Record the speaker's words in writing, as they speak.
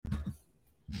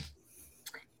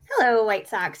Hello, White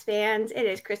Sox fans. It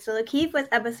is Crystal O'Keefe with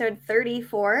episode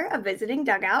 34 of Visiting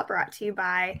Dugout, brought to you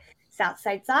by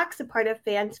Southside Sox, a part of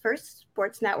Fans First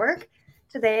Sports Network.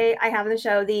 Today, I have on the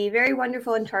show the very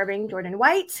wonderful and charming Jordan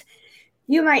White.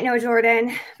 You might know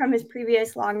Jordan from his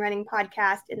previous long-running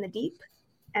podcast, In the Deep,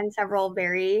 and several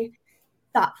very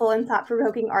thoughtful and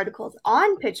thought-provoking articles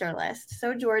on Pitcher List.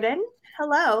 So, Jordan,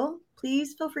 hello.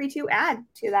 Please feel free to add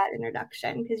to that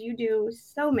introduction because you do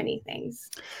so many things.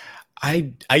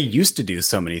 I used to do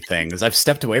so many things. I've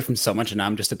stepped away from so much, and now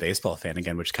I'm just a baseball fan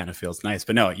again, which kind of feels nice.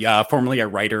 But no, yeah, formerly a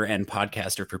writer and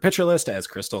podcaster for Pitcher List, as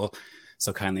Crystal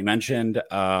so kindly mentioned.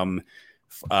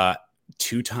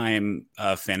 Two-time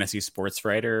Fantasy Sports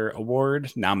Writer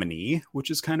Award nominee,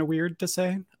 which is kind of weird to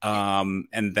say.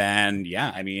 And then,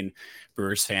 yeah, I mean,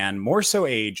 Brewers fan, more so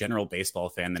a general baseball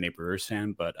fan than a Brewers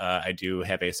fan, but I do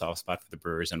have a soft spot for the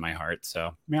Brewers in my heart.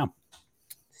 So, yeah.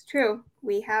 It's true.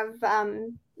 We have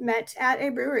met at a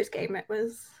Brewers game. It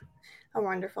was a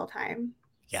wonderful time.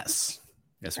 Yes,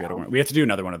 we have to do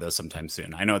another one of those sometime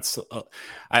soon. I know it's.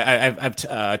 I've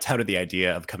touted the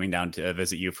idea of coming down to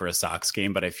visit you for a Sox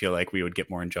game, but I feel like we would get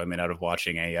more enjoyment out of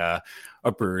watching a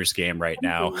Brewers game right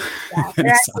now than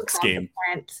a Sox game.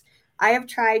 I have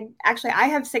tried. Actually, I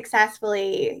have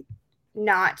successfully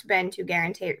not been to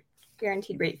guaranteed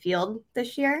rate field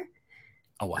this year.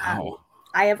 Oh wow!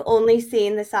 I have only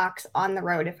seen the Sox on the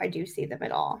road if I do see them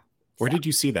at all. Where did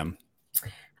you see them?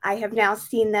 I have now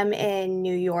seen them in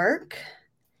New York.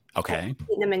 Okay. I've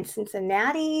seen them in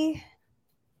Cincinnati.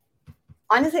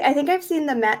 Honestly, I think I've seen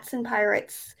the Mets and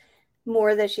Pirates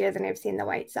more this year than I've seen the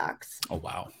White Sox. Oh,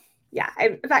 wow. Yeah.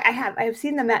 In fact, I have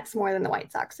seen the Mets more than the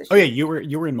White Sox this year. Oh, yeah.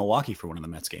 You were in Milwaukee for one of the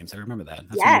Mets games. I remember that.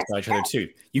 That's yes, when we saw each other too.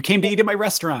 You came to eat at my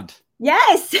restaurant.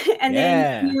 Yes. And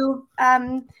then you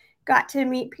got to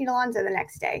meet Pete Alonso the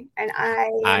next day. And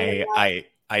I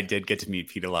did get to meet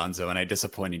Pete Alonso, and I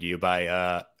disappointed you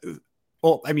by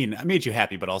well, I mean, I made you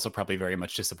happy, but also probably very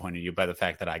much disappointed you by the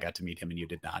fact that I got to meet him and you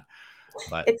did not.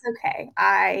 But it's okay.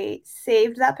 I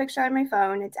saved that picture on my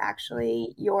phone. It's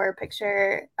actually your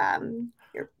picture,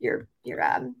 your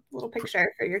little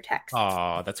picture for your text.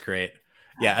 Oh, that's great.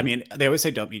 Yeah, I mean, they always say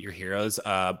don't meet your heroes,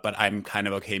 but I'm kind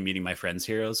of okay meeting my friends'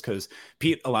 heroes because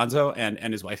Pete Alonso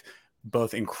and his wife,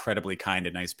 both incredibly kind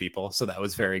and nice people. So that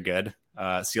was very good.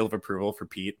 Seal of approval for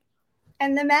Pete.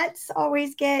 And the Mets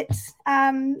always get,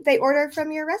 they order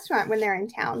from your restaurant when they're in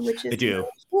town, which is really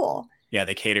cool. Yeah,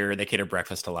 they cater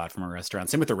breakfast a lot from our restaurant.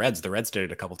 Same with the Reds. The Reds did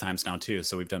it a couple times now too.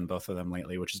 So we've done both of them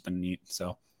lately, which has been neat.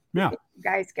 So yeah. You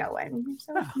guys going.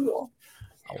 So cool.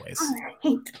 Always. All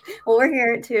right. Well, we're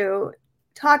here to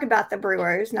talk about the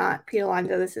Brewers, not Pete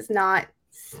Alonso.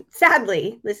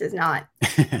 Sadly, this is not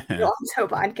the Alonso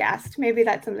podcast. Maybe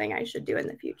that's something I should do in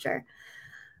the future.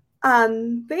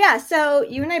 But yeah, so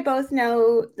you and I both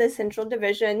know the central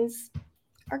divisions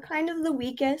are kind of the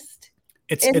weakest.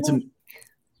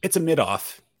 It's a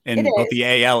mid-off in both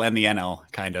the AL and the NL,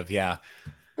 kind of, yeah.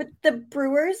 But the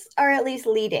Brewers are at least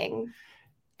leading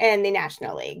in the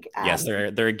National League. Yes,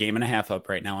 they're a game and a half up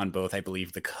right now on both, I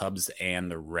believe, the Cubs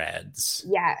and the Reds.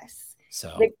 Yes.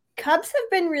 So the Cubs have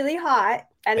been really hot,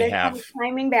 and they're kind of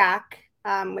climbing back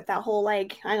with that whole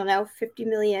 50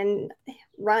 million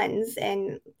runs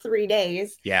in 3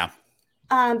 days. Yeah.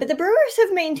 But the Brewers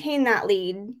have maintained that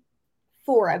lead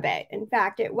for a bit. In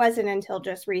fact, it wasn't until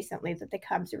just recently that the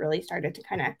Cubs really started to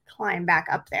kind of climb back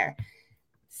up there.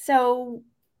 So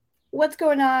what's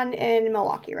going on in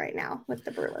Milwaukee right now with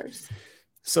the Brewers?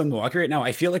 So in Milwaukee right now,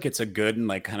 I feel like it's a good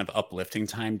and kind of uplifting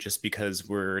time just because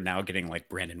we're now getting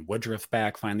Brandon Woodruff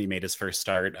back, finally made his first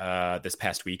start this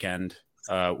past weekend,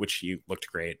 which he looked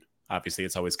great. Obviously,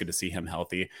 it's always good to see him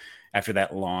healthy after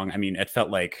that long. I mean, it felt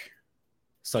like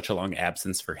such a long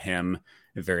absence for him.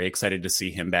 Very excited to see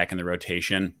him back in the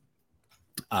rotation.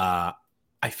 I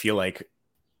feel like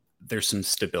there's some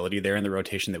stability there in the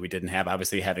rotation that we didn't have.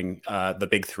 Obviously, having the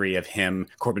big three of him,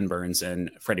 Corbin Burnes,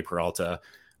 and Freddie Peralta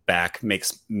back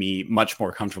makes me much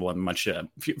more comfortable and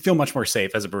feel much more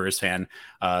safe as a Brewers fan,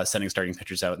 sending starting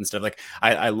pitchers out and stuff.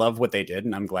 I love what they did,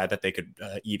 and I'm glad that they could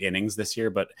eat innings this year,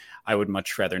 but I would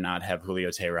much rather not have Julio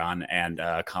Teheran and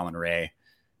Colin Ray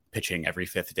pitching every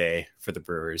fifth day for the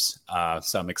Brewers.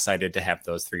 So I'm excited to have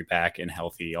those three back and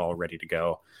healthy, all ready to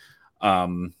go.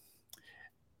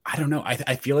 I don't know.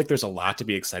 I feel like there's a lot to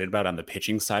be excited about on the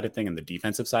pitching side of things and the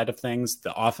defensive side of things.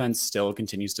 The offense still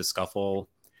continues to scuffle.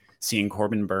 Seeing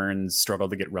Corbin Burnes struggle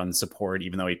to get run support,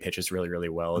 even though he pitches really, really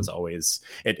well, is always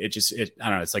I don't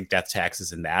know. It's like death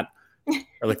taxes in that,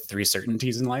 or like three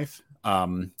certainties in life.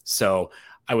 So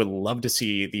I would love to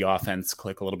see the offense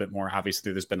click a little bit more.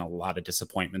 Obviously, there's been a lot of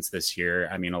disappointments this year.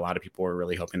 I mean, a lot of people were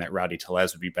really hoping that Rowdy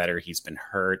Tellez would be better. He's been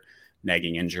hurt.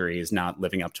 nagging injuries, not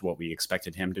living up to what we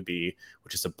expected him to be,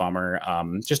 which is a bummer.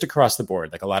 Just across the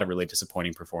board, like a lot of really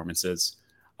disappointing performances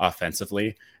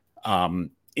offensively.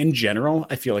 In general,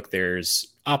 I feel like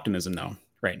there's optimism though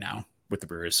right now with the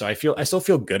Brewers. So I still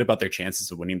feel good about their chances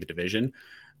of winning the division.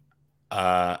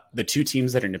 The two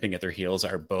teams that are nipping at their heels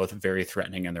are both very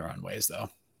threatening in their own ways, though.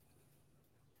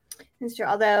 It's true.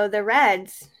 Although the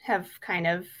Reds have kind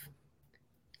of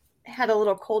had a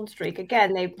little cold streak.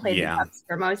 Again, they played the Cubs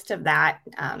for most of that.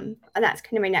 And that's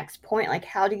kind of my next point. Like,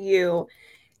 how do you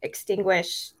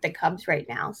extinguish the Cubs right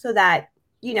now so that,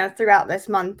 throughout this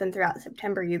month and throughout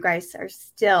September, you guys are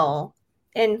still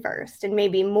in first and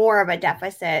maybe more of a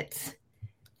deficit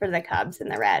for the Cubs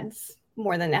and the Reds,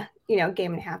 more than a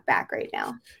game and a half back right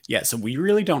now. Yeah, so we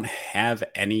really don't have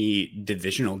any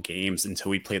divisional games until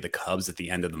we play the Cubs at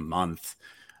the end of the month.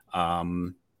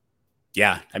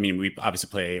 Yeah, I mean, we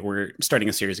obviously we're starting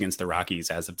a series against the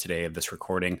Rockies as of today of this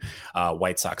recording.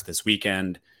 White Sox this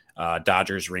weekend,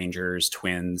 Dodgers, Rangers,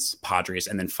 Twins, Padres,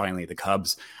 and then finally the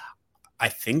Cubs. I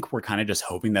think we're kind of just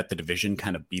hoping that the division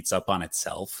kind of beats up on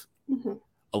itself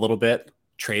a little bit,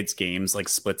 trades games, like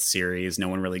split series. No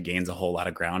one really gains a whole lot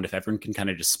of ground if everyone can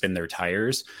kind of just spin their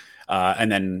tires.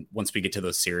 And then once we get to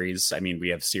those series, I mean, we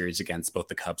have series against both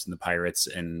the Cubs and the Pirates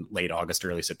in late August,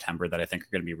 early September that I think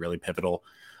are going to be really pivotal.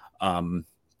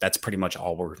 That's pretty much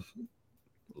all we're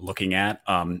looking at.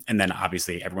 And then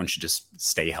obviously everyone should just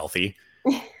stay healthy.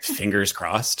 Fingers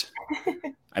crossed.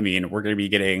 I mean, we're going to be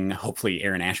getting hopefully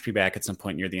Aaron Ashby back at some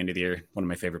point near the end of the year. One of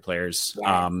my favorite players.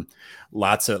 Yeah.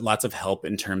 Lots of help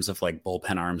in terms of like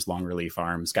bullpen arms, long relief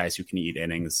arms, guys who can eat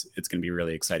innings. It's going to be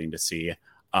really exciting to see.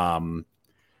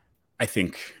 I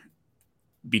think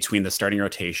between the starting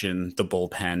rotation, the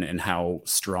bullpen, and how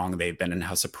strong they've been and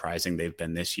how surprising they've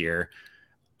been this year,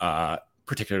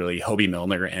 particularly Hobie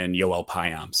Milner and Yoel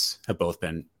Payamps have both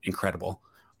been incredible.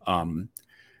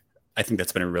 I think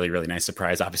that's been a really, really nice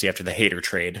surprise. Obviously, after the Hader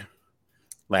trade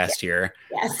last year,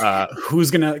 yes. Who's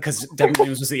going to, because Devin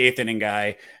Williams was the 8th inning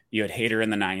guy. You had Hader in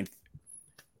the 9th.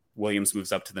 Williams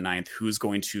moves up to the 9th. Who's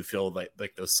going to fill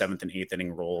like those 7th and 8th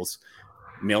inning roles?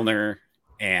 Milner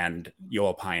and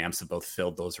Yoel Payamps have both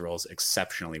filled those roles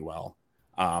exceptionally well.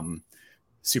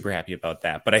 Super happy about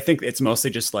that. But I think it's mostly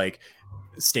just like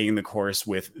staying the course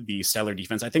with the stellar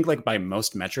defense. I think like by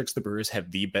most metrics, the Brewers have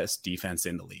the best defense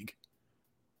in the league.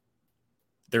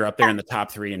 They're up there in the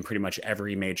top 3 in pretty much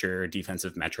every major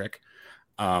defensive metric.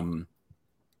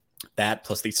 That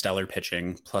plus the stellar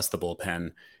pitching, plus the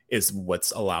bullpen is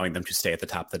what's allowing them to stay at the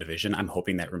top of the division. I'm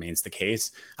hoping that remains the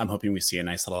case. I'm hoping we see a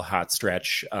nice little hot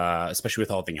stretch, especially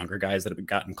with all the younger guys that have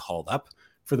gotten called up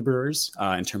for the Brewers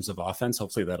in terms of offense.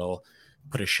 Hopefully that'll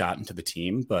put a shot into the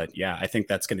team. But yeah, I think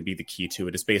that's going to be the key to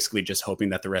it, is basically just hoping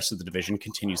that the rest of the division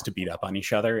continues to beat up on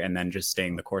each other and then just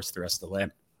staying the course the rest of the way.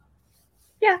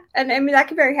 Yeah, and I mean, that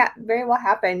could very well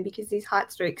happen because these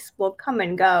hot streaks will come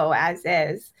and go as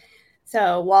is.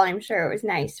 So while I'm sure it was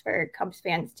nice for Cubs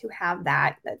fans to have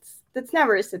that, that's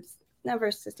never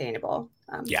sustainable.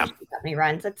 Yeah, that many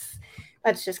runs.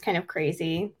 That's just kind of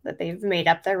crazy that they've made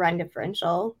up their run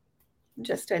differential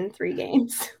just in 3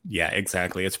 games. Yeah,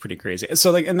 exactly. It's pretty crazy. So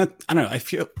like, and that, I don't know. I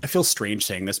feel strange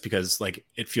saying this because like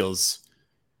it feels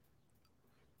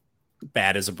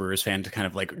bad as a Brewers fan to kind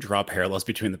of like draw parallels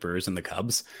between the Brewers and the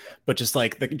Cubs, but just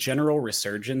like the general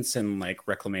resurgence and like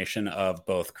reclamation of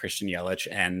both Christian Yelich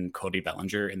and Cody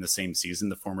Bellinger in the same season,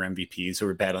 the former MVPs who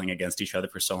were battling against each other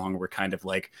for so long, were kind of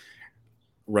like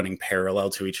running parallel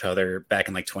to each other back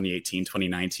in like 2018,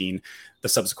 2019, the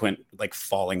subsequent like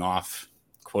falling off,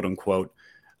 quote unquote,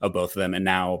 of both of them. And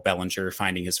now Bellinger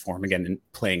finding his form again and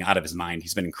playing out of his mind.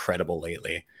 He's been incredible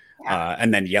lately. Yeah.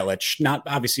 And then Yelich, not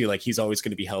obviously like he's always going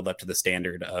to be held up to the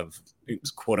standard of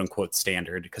quote unquote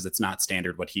standard, because it's not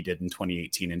standard what he did in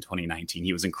 2018 and 2019.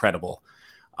 He was incredible.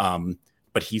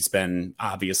 But he's been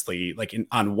obviously like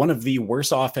on one of the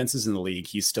worst offenses in the league.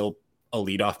 He's still a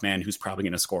leadoff man who's probably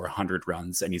going to score 100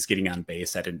 runs, and he's getting on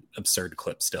base at an absurd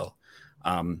clip still.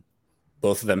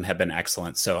 Both of them have been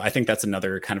excellent. So I think that's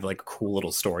another kind of like cool little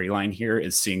storyline here,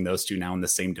 is seeing those two now in the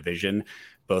same division,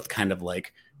 both kind of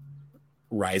like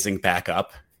rising back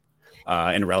up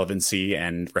in relevancy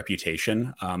and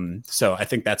reputation. So I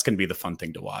think that's going to be the fun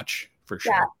thing to watch for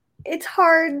sure. Yeah. It's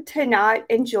hard to not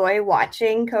enjoy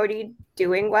watching Cody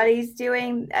doing what he's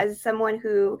doing as someone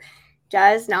who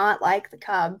does not like the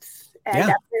Cubs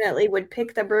and definitely would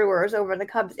pick the Brewers over the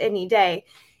Cubs any day.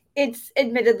 It's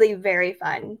admittedly very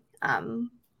fun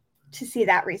to see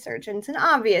that resurgence. And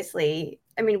obviously,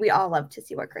 I mean, we all love to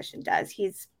see what Christian does.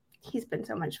 He's been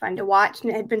so much fun to watch,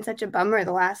 and it had been such a bummer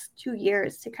the last 2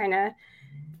 years to kind of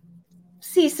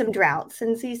see some droughts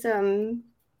and see some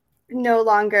no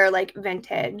longer like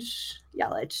vintage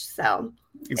Yelich. So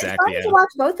it's Exactly. fun to Yeah. watch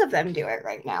both of them do it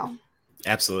right now.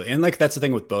 Absolutely. And like that's the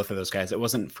thing with both of those guys. It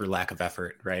wasn't for lack of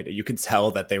effort, right? You could tell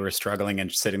that they were struggling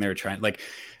and sitting there trying, like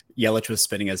Yelich was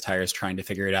spinning his tires trying to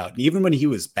figure it out. And even when he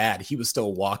was bad, he was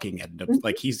still walking at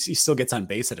like he still gets on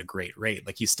base at a great rate.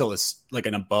 Like he still is like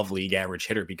an above league average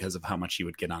hitter because of how much he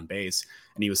would get on base.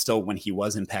 And he was still, when he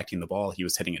was impacting the ball, he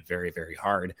was hitting it very, very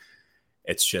hard.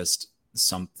 It's just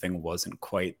something wasn't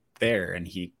quite there. And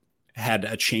he had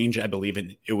a change. I believe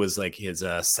it was like his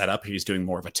setup. He was doing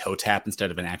more of a toe tap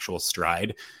instead of an actual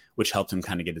stride, which helped him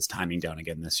kind of get his timing down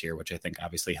again this year, which I think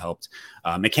obviously helped.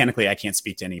 Mechanically, I can't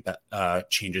speak to any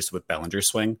changes with Bellinger's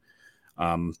swing,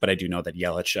 but I do know that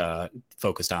Yelich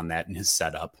focused on that in his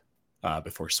setup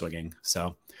before swinging.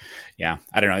 So, yeah,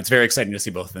 I don't know. It's very exciting to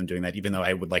see both of them doing that, even though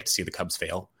I would like to see the Cubs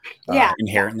fail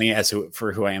inherently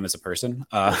for who I am as a person.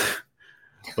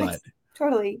 But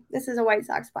totally, this is a White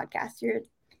Sox podcast.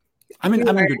 I'm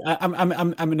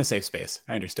in a safe space.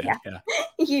 I understand. Yeah.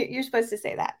 You're supposed to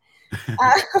say that.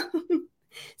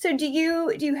 So do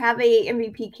you have a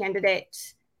MVP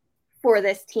candidate for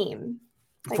this team?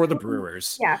 Like, for the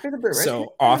Brewers. Yeah, for the Brewers.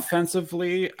 So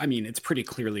offensively, I mean, it's pretty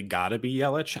clearly got to be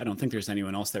Yelich. I don't think there's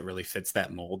anyone else that really fits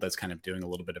that mold that's kind of doing a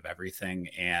little bit of everything.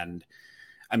 And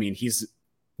I mean, he's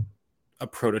a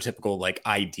prototypical, like,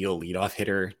 ideal leadoff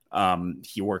hitter.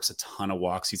 He works a ton of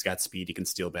walks. He's got speed. He can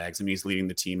steal bags. I mean, he's leading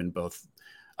the team in both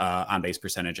on base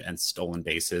percentage and stolen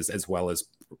bases, as well as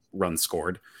runs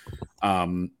scored.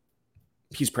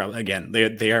 He's probably, again,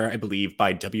 they are, I believe,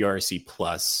 by WRC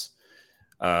plus,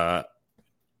 I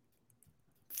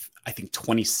think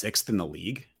 26th in the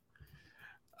league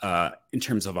in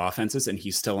terms of offenses, and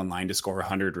he's still in line to score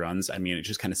 100 runs. I mean, it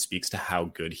just kind of speaks to how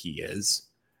good he is,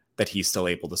 that he's still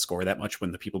able to score that much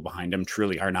when the people behind him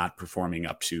truly are not performing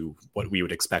up to what we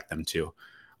would expect them to.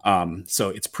 So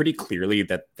it's pretty clearly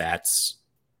that that's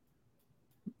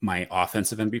my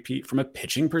offensive MVP. From a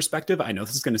pitching perspective, I know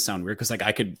this is going to sound weird because, like,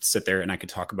 I could sit there and I could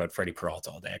talk about Freddie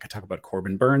Peralta all day. I could talk about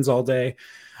Corbin Burns all day.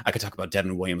 I could talk about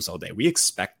Devin Williams all day. We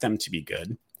expect them to be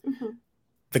good. Mm-hmm.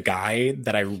 The guy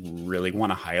that I really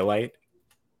want to highlight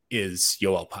is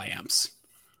Yoel Payamps.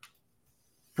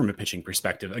 From a pitching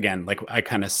perspective, again, like I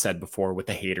kind of said before with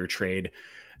the Hader trade,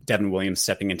 Devin Williams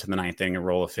stepping into the ninth inning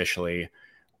role officially,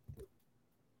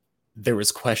 there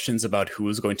was questions about who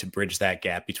was going to bridge that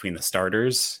gap between the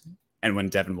starters and when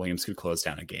Devin Williams could close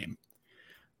down a game.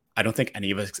 I don't think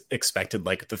any of us expected,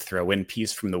 like, the throw-in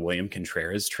piece from the William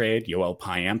Contreras trade, Yoel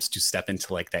Payamps, to step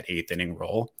into like that eighth inning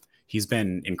role. He's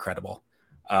been incredible.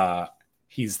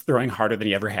 He's throwing harder than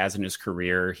he ever has in his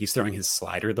career. He's throwing his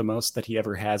slider the most that he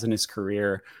ever has in his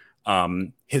career.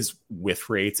 His whiff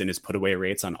rates and his put away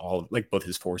rates on all, like, both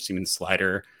his four seam and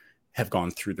slider have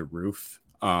gone through the roof.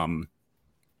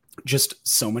 Just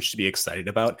so much to be excited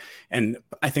about. And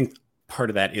I think part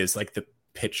of that is like the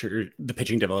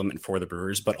pitching development for the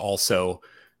Brewers, but also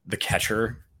the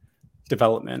catcher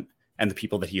development. And the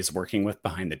people that he is working with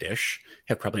behind the dish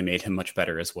have probably made him much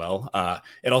better as well.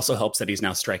 It also helps that he's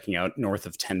now striking out north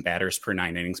of 10 batters per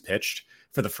 9 innings pitched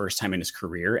for the first time in his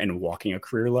career and walking a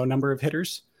career low number of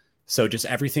hitters. So just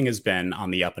everything has been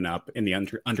on the up and up in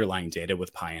the underlying data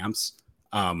with Payamps.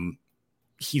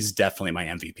 He's definitely my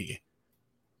MVP.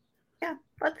 Yeah,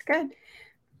 that's good.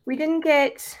 We didn't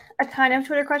get a ton of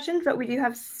Twitter questions, but we do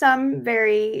have some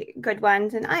very good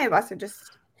ones. And I have also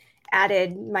just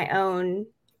added my own.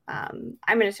 I'm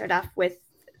going to start off with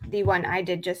the one I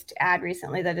did just add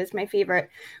recently that is my favorite.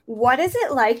 What is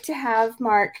it like to have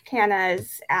Mark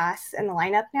Canha's ass in the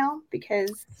lineup now?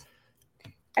 Because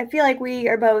I feel like we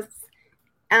are both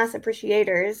ass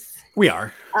appreciators. We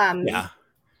are. Yeah.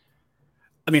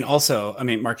 I mean, also,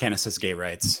 Mark Canha says gay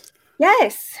rights.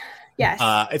 Yes.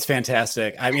 It's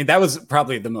fantastic. I mean, that was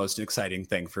probably the most exciting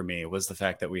thing for me, was the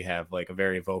fact that we have like a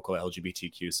very vocal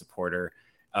LGBTQ supporter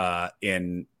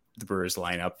in the Brewers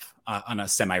lineup on a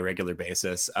semi-regular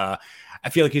basis. I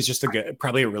feel like he's just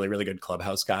probably a really, really good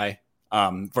clubhouse guy.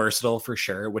 Versatile for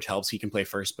sure, which helps. He can play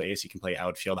first base. He can play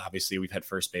outfield. Obviously, we've had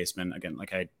first baseman, again,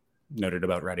 like I noted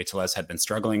about Rowdy Tellez, had been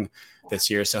struggling this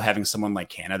year. So having someone like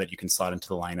Canha that you can slot into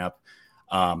the lineup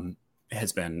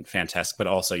has been fantastic. But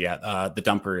also, the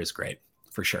dumper is great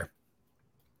for sure.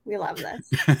 We love this.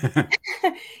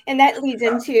 And that leads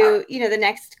into, the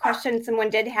next question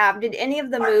someone did have. Did any of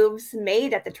the moves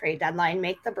made at the trade deadline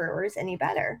make the Brewers any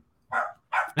better?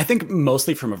 I think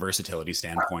mostly from a versatility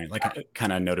standpoint, like I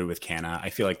kind of noted with Canha, I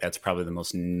feel like that's probably the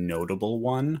most notable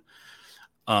one.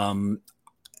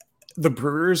 The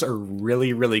Brewers are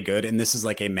really, really good. And this is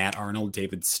like a Matt Arnold,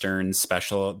 David Stearns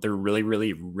special. They're really,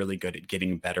 really, really good at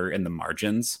getting better in the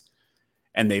margins.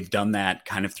 And they've done that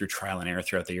kind of through trial and error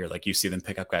throughout the year. Like you see them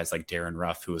pick up guys like Darren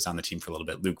Ruff, who was on the team for a little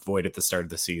bit, Luke Voigt at the start of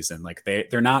the season. Like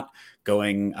they're not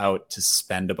going out to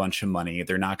spend a bunch of money.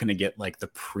 They're not going to get like the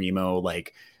primo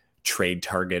like trade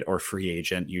target or free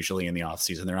agent usually in the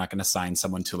offseason. They're not going to sign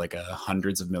someone to like a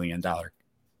hundreds of $1 million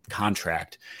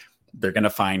contract. They're going to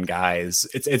find guys.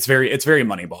 It's very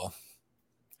Moneyball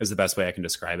is the best way I can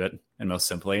describe it. And most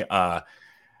simply,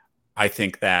 I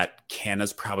think that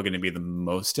Canna's probably going to be the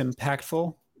most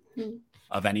impactful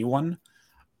of anyone.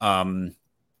 And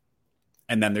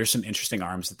then there's some interesting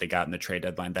arms that they got in the trade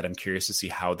deadline that I'm curious to see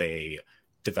how they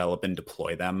develop and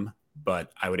deploy them.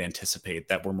 But I would anticipate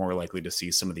that we're more likely to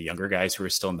see some of the younger guys who are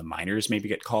still in the minors maybe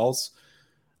get calls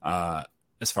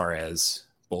as far as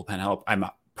bullpen help. I'm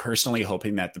personally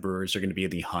hoping that the Brewers are going to be in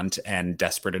the hunt and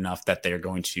desperate enough that they're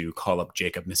going to call up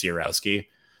Jacob Misiorowski,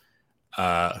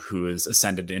 who is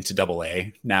ascended into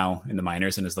Double-A now in the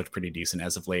minors and has looked pretty decent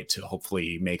as of late, to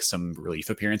hopefully make some relief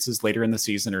appearances later in the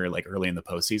season or like early in the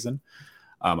postseason.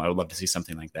 I would love to see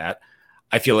something like that.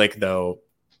 I feel like though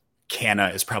Canna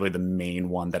is probably the main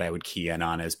one that I would key in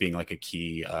on as being like a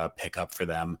key pickup for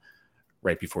them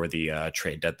right before the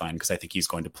trade deadline, because I think he's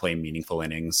going to play meaningful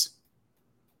innings.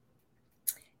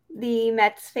 The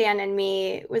Mets fan in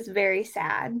me was very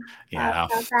sad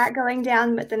about that going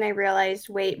down, but then I realized,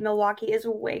 wait, Milwaukee is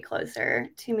way closer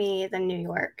to me than New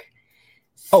York.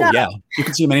 So, yeah, you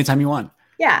can see him anytime you want.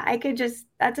 Yeah, I could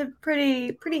that's a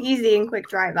pretty easy and quick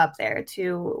drive up there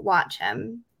to watch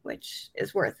him, which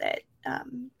is worth it,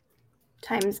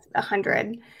 times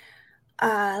 100.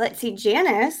 Let's see,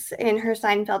 Janice, in her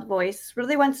Seinfeld voice,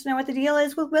 really wants to know what the deal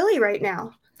is with Willie right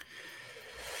now.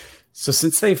 So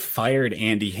since they fired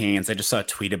Andy Haynes, I just saw a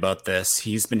tweet about this.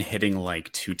 He's been hitting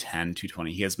like 210,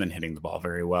 220. He has been hitting the ball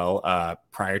very well.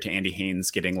 Prior to Andy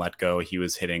Haynes getting let go, he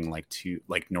was hitting like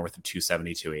north of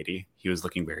 270, 280. He was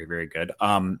looking very, very good.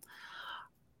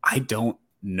 I don't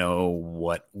know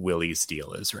what Willie's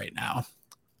deal is right now.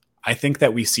 I think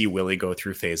that we see Willie go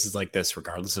through phases like this,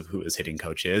 regardless of who his hitting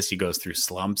coach is. He goes through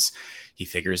slumps. He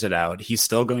figures it out. He's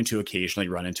still going to occasionally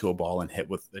run into a ball and hit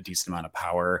with a decent amount of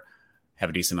power, have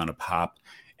a decent amount of pop.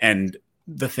 And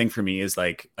the thing for me is,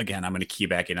 like, again, I'm going to key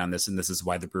back in on this, and this is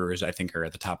why the Brewers, I think, are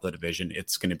at the top of the division.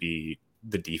 It's going to be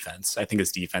the defense. I think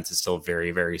his defense is still very,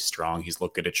 very strong. He's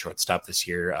looked good at shortstop this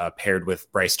year, paired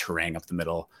with Bryce Terang up the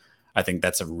middle. I think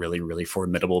that's a really, really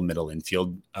formidable middle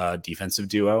infield defensive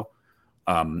duo.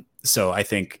 So I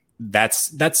think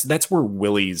that's where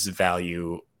Willie's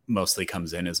value mostly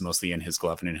comes in, is mostly in his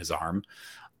glove and in his arm.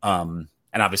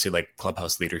 And obviously, like,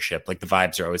 clubhouse leadership, like the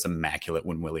vibes are always immaculate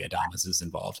when Willie Adames is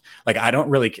involved. Like,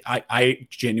 I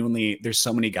genuinely, there's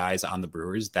so many guys on the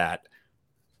Brewers that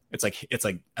it's like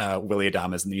Willie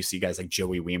Adames, and then you see guys like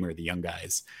Joey Weimer, the young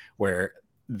guys, where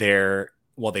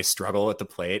while they struggle at the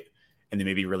plate and they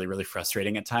may be really, really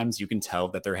frustrating at times, you can tell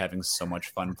that they're having so much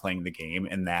fun playing the game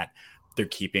and that they're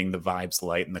keeping the vibes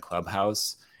light in the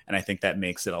clubhouse. And I think that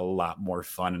makes it a lot more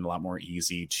fun and a lot more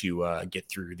easy to get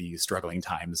through the struggling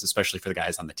times, especially for the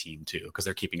guys on the team too, because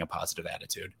they're keeping a positive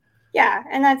attitude. Yeah.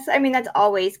 And that's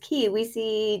always key. We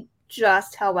see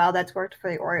just how well that's worked for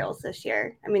the Orioles this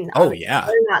year. I mean, oh yeah,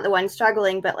 they're not the ones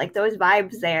struggling, but like those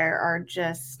vibes there are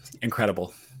just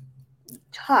incredible.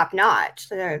 Top notch.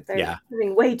 They're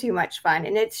having way too much fun,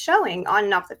 and it's showing on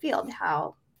and off the field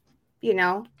how,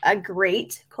 a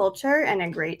great culture and a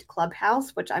great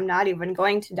clubhouse, which I'm not even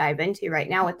going to dive into right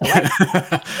now with the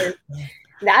White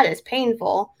that is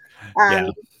painful.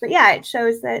 But yeah, it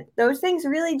shows that those things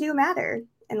really do matter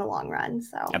in the long run.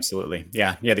 So absolutely.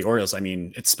 Yeah. The Orioles, I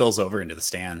mean, it spills over into the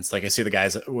stands. Like, I see the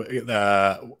guys,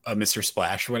 Mr.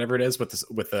 Splash or whatever it is,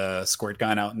 with the squirt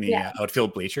gun out in the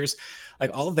outfield bleachers.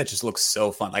 Like, all of that just looks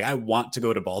so fun. Like, I want to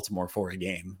go to Baltimore for a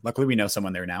game. Luckily, we know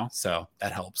someone there now, so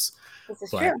that helps. This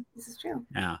is true.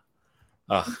 Yeah.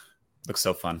 Oh, looks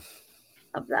so fun.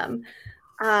 Of them.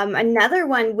 Another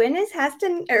one. When is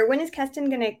Keston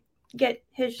going to get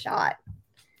his shot?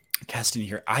 Keston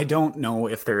Hiura. I don't know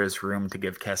if there is room to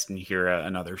give Keston Hiura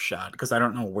another shot, because I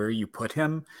don't know where you put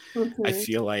him. Mm-hmm. I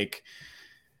feel like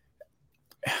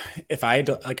if I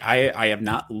have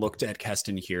not looked at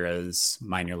Keston Hiura's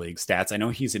minor league stats. I know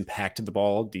he's impacted the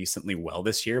ball decently well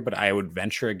this year, but I would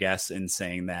venture a guess in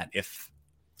saying that if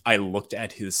I looked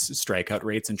at his strikeout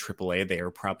rates in AAA, they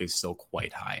are probably still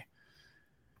quite high.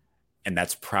 And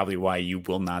that's probably why you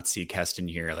will not see Keston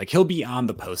Hiura. Like, he'll be on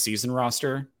the postseason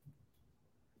roster,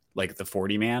 like the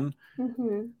 40-man.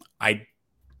 Mm-hmm. I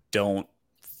don't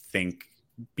think,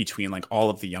 between like all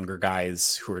of the younger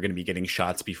guys who are going to be getting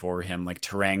shots before him, like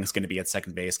Terang's going to be at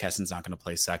second base. Keston's not going to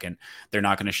play second. They're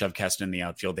not going to shove Keston in the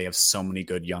outfield. They have so many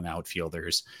good young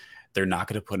outfielders. They're not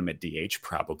going to put him at DH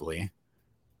probably.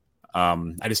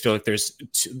 I just feel like there's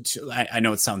I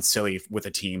know it sounds silly with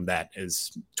a team that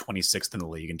is 26th in the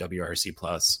league in WRC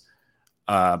plus.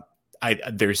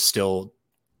 There's still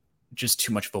just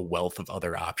too much of a wealth of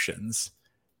other options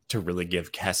to really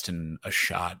give Keston a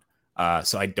shot.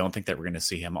 So I don't think that we're going to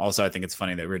see him. Also, I think it's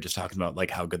funny that we're just talking about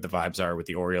like how good the vibes are with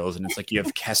the Orioles. And it's like, you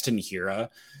have Keston Hiura,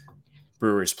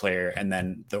 Brewers player, and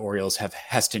then the Orioles have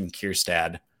Heston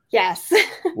Kierstad. Yes.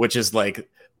 Which is like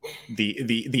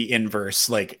the inverse,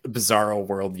 like bizarro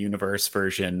world universe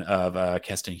version of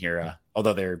Keston Hiura.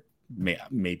 Although they're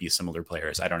may be similar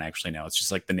players. I don't actually know. It's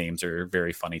just like the names are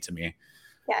very funny to me.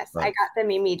 Yes, but I got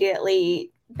them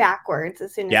immediately backwards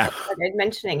as soon as I started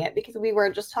mentioning it, because we were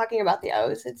just talking about the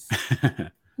O's. It's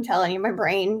I'm telling you, my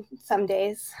brain some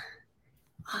days.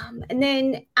 And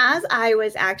then as I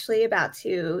was actually about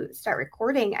to start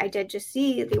recording, I did just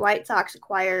see the White Sox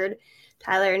acquired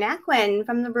Tyler Naquin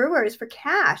from the Brewers for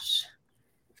cash.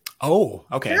 Oh,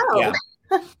 okay. So. Yeah.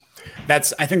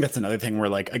 I think that's another thing where,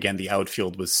 like, again, the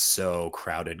outfield was so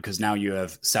crowded because now you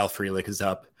have Sal Frelick is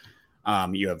up.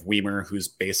 You have Weimer, who's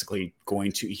basically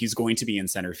going to be in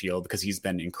center field because he's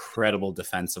been incredible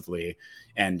defensively.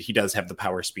 And he does have the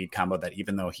power speed combo that,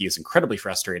 even though he is incredibly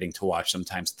frustrating to watch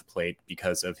sometimes at the plate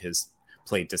because of his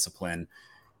plate discipline,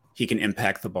 he can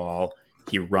impact the ball.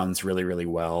 He runs really, really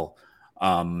well.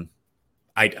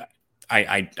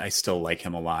 I still like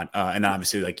him a lot. And then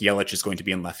obviously, like, Yelich is going to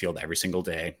be in left field every single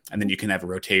day. And then you can have a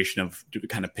rotation of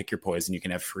kind of pick your poison. You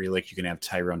can have Frelick, you can have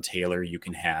Tyrone Taylor, you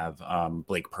can have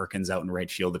Blake Perkins out in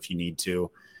right field if you need to.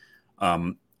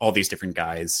 All these different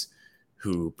guys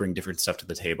who bring different stuff to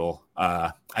the table.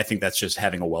 I think that's just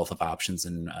having a wealth of options,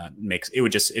 and it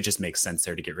just makes sense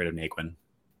there to get rid of Naquin.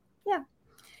 Yeah,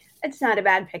 it's not a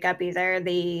bad pickup either.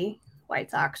 The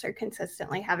White Sox are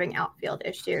consistently having outfield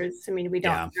issues. I mean, we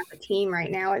don't have a team right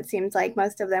now. It seems like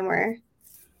most of them were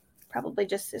probably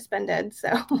just suspended.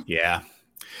 So yeah,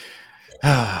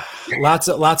 lots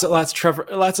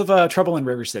of trouble in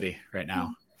River City right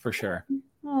now for sure.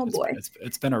 Oh boy,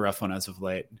 it's been a rough one as of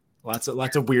late. Lots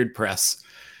of weird press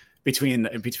between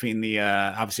the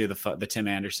obviously the Tim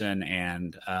Anderson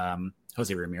and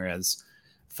Jose Ramirez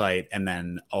fight, and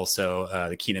then also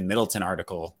the Keenan Middleton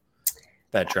article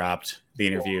that dropped, the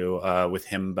interview with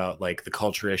him about like the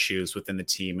culture issues within the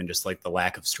team and just like the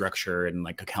lack of structure and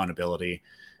like accountability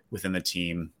within the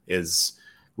team is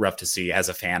rough to see. As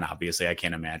a fan, obviously, I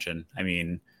can't imagine. I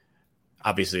mean,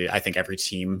 obviously, I think every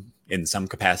team in some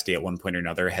capacity at one point or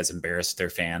another has embarrassed their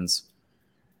fans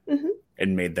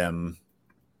and made them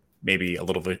maybe a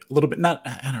little bit not,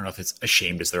 I don't know if it's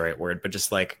ashamed is the right word, but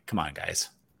just like, come on, guys,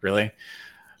 really?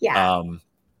 Yeah.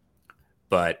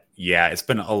 But yeah, it's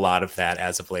been a lot of that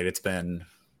as of late. It's been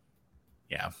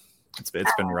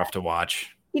been rough to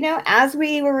watch. You know, as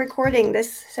we were recording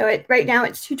this, so right now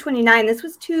it's 2:29. This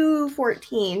was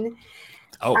 2:14.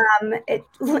 Oh,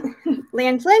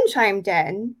 Lance Lynn chimed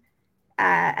in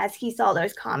as he saw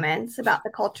those comments about the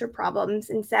culture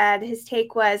problems and said his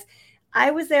take was,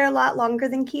 "I was there a lot longer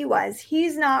than Key was.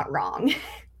 He's not wrong."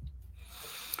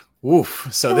 Oof.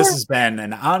 So this has been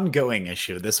an ongoing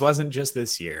issue. This wasn't just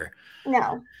this year.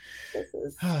 No, this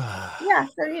is, yeah,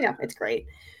 so, you know, it's great.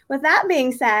 With that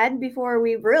being said, before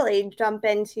we really jump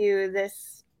into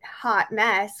this hot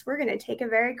mess, we're going to take a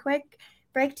very quick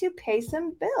break to pay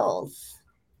some bills,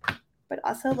 but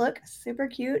also look super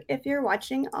cute if you're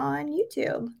watching on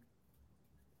YouTube.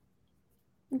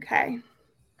 Okay,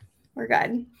 we're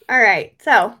good. All right,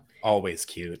 so. Always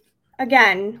cute.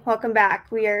 Again, welcome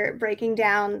back. We are breaking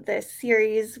down this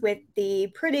series with the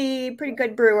pretty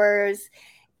good Brewers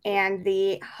and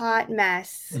the hot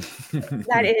mess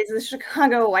that is the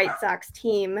Chicago White Sox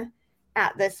team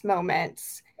at this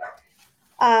moment.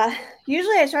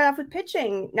 Usually I start off with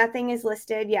pitching. Nothing is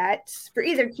listed yet for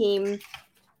either team.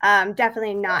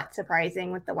 Definitely not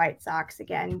surprising with the White Sox.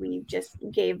 Again, we just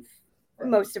gave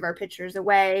most of our pitchers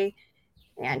away,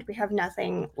 and we have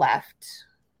nothing left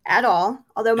at all.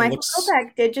 Although Michael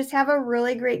Kopech did just have a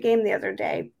really great game the other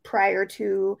day prior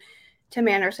to Tim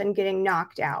Anderson getting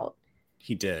knocked out.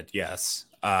 He did, yes.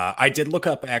 I did look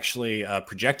up actually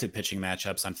projected pitching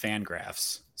matchups on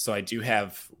Fangraphs. So I do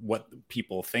have what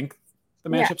people think the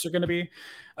matchups are going to be.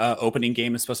 Opening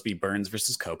game is supposed to be Burns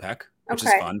versus Kopech, which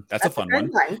is fun. That's a fun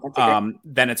one.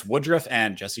 Then it's Woodruff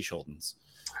and Jesse Schultens.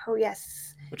 Oh,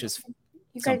 yes. Which is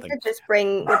you guys did just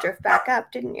bring Woodruff back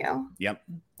up, didn't you? Yep.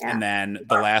 Yeah. And then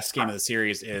the last game of the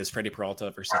series is Freddie Peralta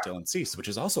versus Dylan Cease, which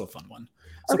is also a fun one.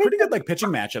 So pretty good like pitching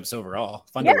matchups overall.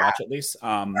 Fun to watch at least.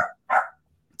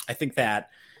 I think that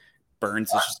Burns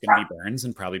is just going to be Burns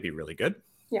and probably be really good.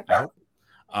 Yeah. I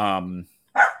hope.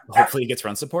 Hopefully he gets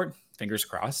run support. Fingers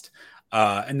crossed.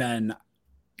 And then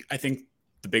I think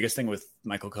the biggest thing with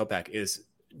Michael Kopech is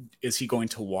he going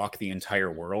to walk the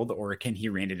entire world, or can he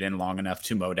rein it in long enough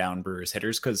to mow down Brewers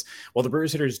hitters? Because while the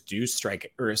Brewers hitters do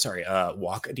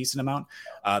walk a decent amount,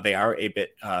 they are a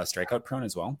bit strikeout prone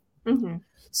as well. Mm-hmm.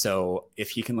 So if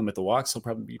he can limit the walks, he'll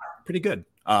probably be pretty good.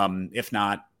 If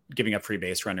not, giving up free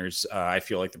base runners, I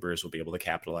feel like the Brewers will be able to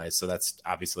capitalize. So that's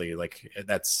obviously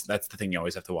that's the thing you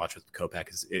always have to watch with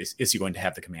Kopech is he going to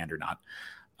have the command or not?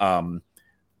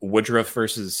 Woodruff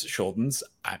versus Schultens.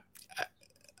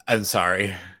 I'm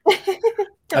sorry.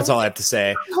 That's all I have to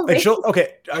say.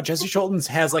 Jesse Schultens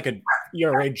has like a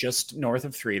ERA just north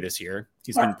of 3 this year.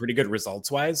 He's been pretty good results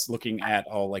wise, looking at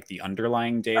all like the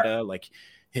underlying data, like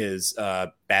his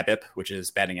BABIP, which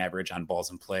is batting average on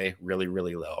balls in play, really,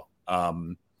 really low.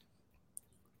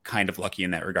 Kind of lucky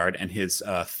in that regard. And his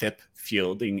FIP,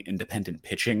 fielding independent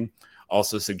pitching,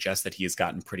 also suggests that he has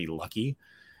gotten pretty lucky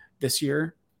this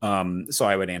year. So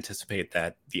I would anticipate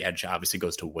that the edge obviously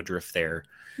goes to Woodruff there.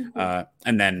 Mm-hmm.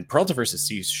 And then Peralta versus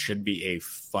Cease should be a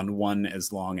fun one,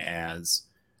 as long as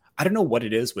I don't know what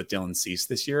it is with Dylan Cease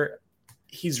this year.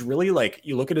 He's really like,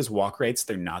 you look at his walk rates,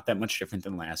 they're not that much different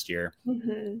than last year.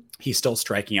 Mm-hmm. He's still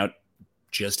striking out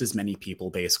just as many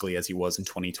people basically as he was in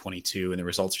 2022. And the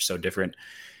results are so different.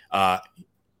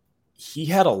 He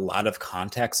had a lot of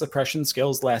contact suppression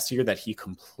skills last year that he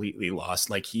completely lost.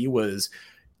 Like he was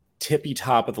tippy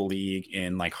top of the league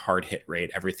in like hard hit rate,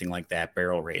 everything like that,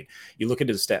 barrel rate. You look at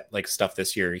his stuff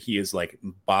this year, he is like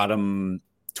bottom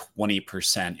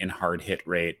 20% in hard hit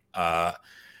rate.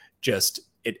 It's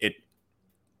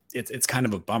kind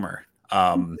of a bummer.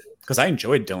 Because I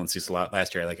enjoyed Dylan Cease a lot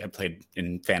last year. Like I played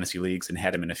in fantasy leagues and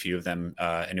had him in a few of them,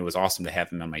 and it was awesome to have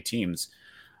him on my teams.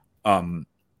 I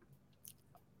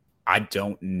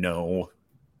don't know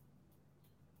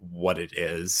what it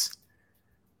is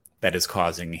that is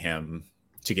causing him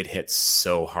to get hit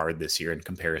so hard this year in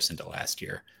comparison to last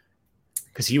year.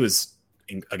 Because he was,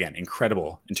 again,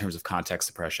 incredible in terms of contact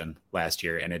suppression last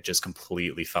year, and it just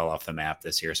completely fell off the map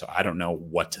this year. So I don't know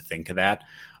what to think of that.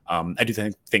 I do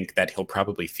think that he'll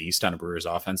probably feast on a Brewers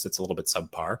offense that's a little bit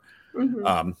subpar.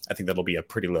 Mm-hmm. I think that'll be a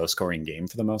pretty low-scoring game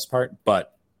for the most part.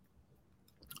 But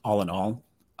all in all,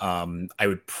 I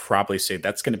would probably say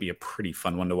that's going to be a pretty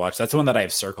fun one to watch. That's the one that I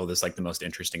have circled as like the most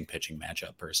interesting pitching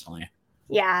matchup personally.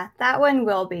 Yeah, that one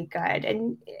will be good.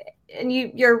 And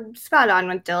you're spot on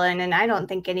with Dylan. And I don't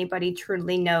think anybody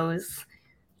truly knows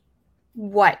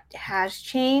what has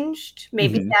changed.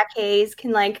 Maybe mm-hmm. Zach Hayes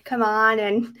can like come on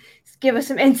and give us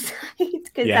some insight,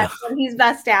 because that's what he's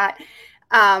best at.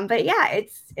 But yeah,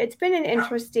 it's been an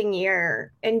interesting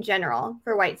year in general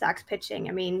for White Sox pitching.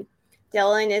 I mean,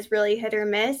 Dylan is really hit or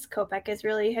miss. Kopech is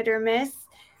really hit or miss.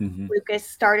 Mm-hmm. Lucas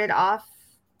started off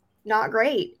not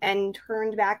great and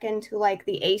turned back into like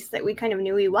the ace that we kind of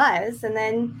knew he was. And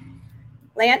then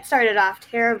Lance started off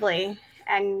terribly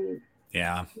and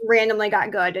randomly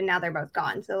got good, and now they're both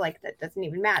gone. So like that doesn't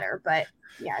even matter. But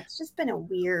yeah, it's just been a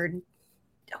weird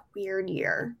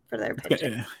year for their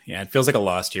pitching. Yeah, it feels like a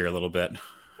lost year a little bit.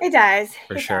 It does.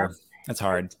 For sure. That's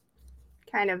hard.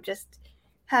 Kind of just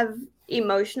have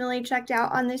emotionally checked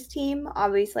out on this team.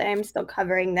 Obviously, I'm still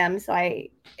covering them, so I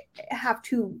have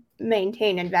to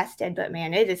maintain invested. But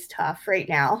man, it is tough right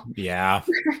now. Yeah,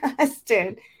 for us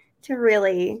to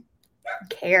really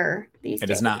care these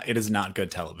days. It is not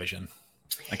good television.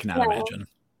 I cannot imagine.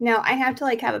 No, I have to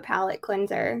like have a palate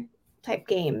cleanser type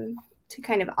game to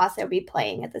kind of also be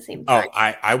playing at the same time. Oh,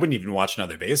 I wouldn't even watch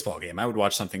another baseball game. I would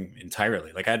watch something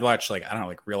entirely. Like I'd watch like, I don't know,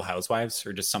 like Real Housewives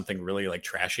or just something really like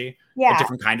trashy. Yeah. A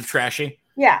different kind of trashy.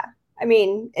 Yeah. I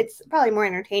mean, it's probably more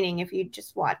entertaining if you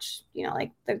just watch,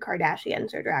 like the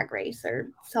Kardashians or Drag Race or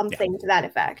something to that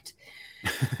effect.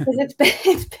 Because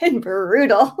it's been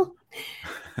brutal.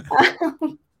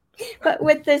 But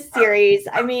with this series,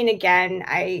 I mean, again,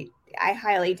 I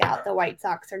highly doubt the White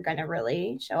Sox are going to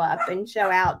really show up and show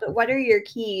out. But what are your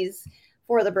keys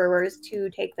for the Brewers to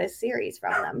take this series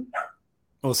from them?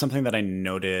 Well, something that I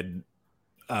noted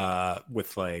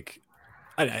with like,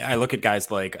 I look at guys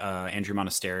like Andrew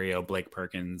Monasterio, Blake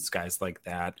Perkins, guys like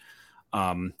that.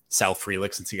 Sal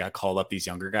Frelick, since he got called up, these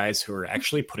younger guys who are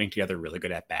actually putting together really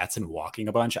good at bats and walking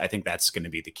a bunch. I think that's going to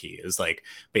be the key, is like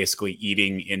basically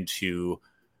eating into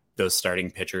those starting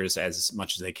pitchers as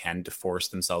much as they can to force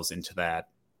themselves into that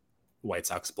White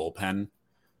Sox bullpen.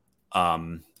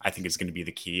 I think is going to be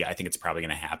the key. I think it's probably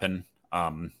going to happen.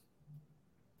 And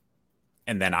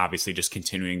then obviously just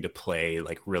continuing to play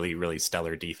like really, really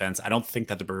stellar defense. I don't think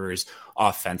that the Brewers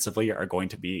offensively are going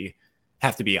to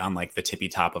have to be on like the tippy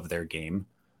top of their game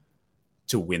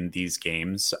to win these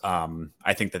games.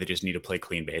 I think that they just need to play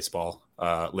clean baseball,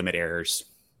 limit errors.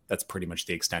 that's pretty much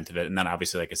the extent of it. And then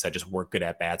obviously, like I said, just work good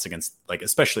at bats against like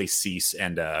especially Cease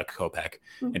and Kopech,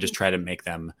 and just try to make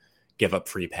them give up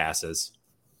free passes.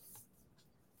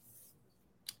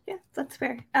 Yeah, that's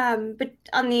fair. But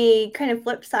on the kind of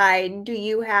flip side, do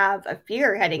you have a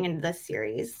fear heading into this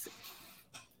series?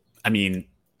 I mean,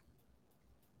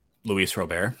 Luis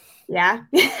Robert. Yeah.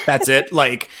 That's it.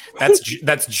 Like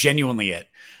that's genuinely it.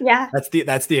 Yeah.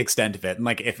 That's the extent of it. And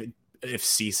like if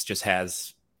Cease just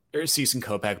has, or Cease and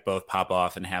Kopech both pop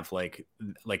off and have like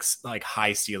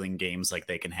high ceiling games like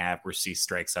they can have where Cease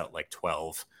strikes out like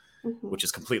 12, which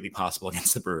is completely possible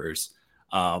against the Brewers.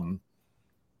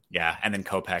 Yeah, and then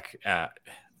Kopech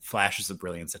flashes of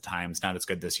brilliance at times. Not as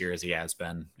good this year as he has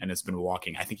been, and has been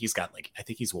walking. I think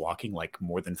he's walking like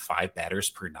more than 5 batters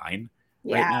per 9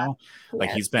 right now.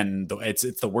 Like he's been,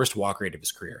 it's the worst walk rate of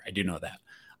his career. I do know that.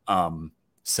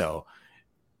 So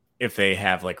if they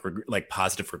have like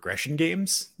positive regression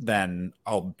games, then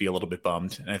I'll be a little bit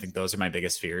bummed. And I think those are my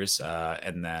biggest fears.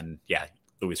 And then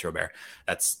Luis Robert.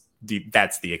 That's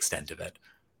the extent of it.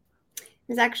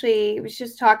 I was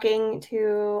just talking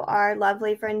to our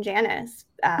lovely friend Janice.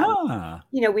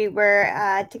 We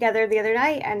were together the other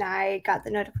night, and I got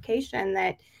the notification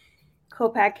that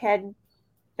Kopech had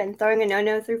been throwing a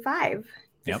no through 5.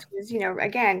 This was,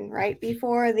 again, right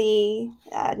before the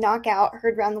knockout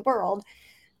heard around the world.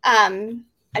 And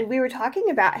we were talking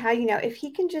about how, if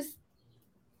he can just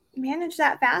manage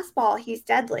that fastball, he's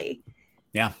deadly.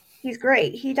 Yeah. He's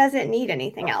great. He doesn't need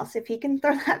anything else. If he can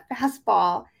throw that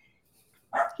fastball,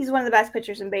 he's one of the best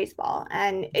pitchers in baseball.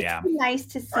 And it's nice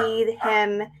to see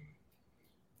him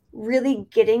really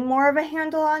getting more of a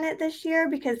handle on it this year,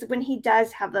 because when he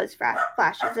does have those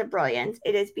flashes of brilliance,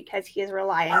 it is because he is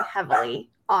relying heavily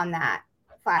on that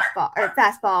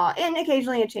fastball and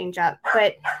occasionally a changeup.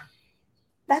 But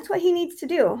that's what he needs to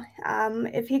do.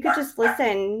 If he could just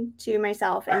listen to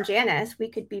myself and Janice, we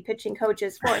could be pitching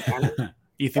coaches for him.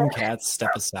 Ethan Katz, step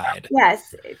aside.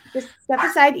 Yes, just step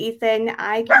aside, Ethan.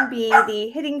 I can be the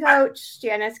hitting coach.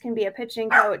 Janice can be a pitching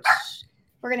coach.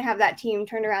 We're going to have that team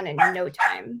turned around in no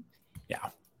time. Yeah.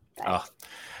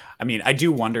 I mean, I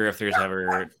do wonder if there's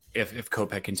ever, if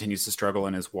Kopech continues to struggle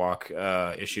and his walk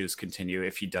issues continue,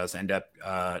 if he does end up,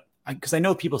 because I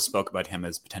know people spoke about him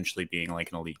as potentially being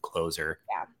like an elite closer.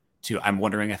 Yeah. I'm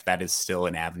wondering if that is still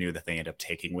an avenue that they end up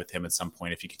taking with him at some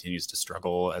point, if he continues to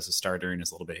struggle as a starter and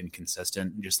is a little bit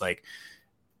inconsistent, and just like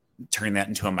turn that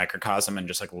into a microcosm and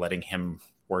just like letting him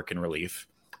work in relief.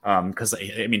 Because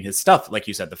I mean, his stuff, like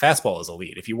you said, the fastball is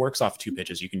elite. If he works off 2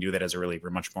 pitches, you can do that as a reliever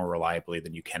much more reliably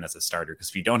than you can as a starter. Because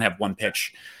if you don't have 1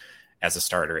 pitch as a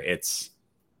starter, it's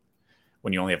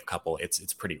when you only have a couple,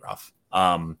 it's pretty rough.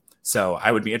 So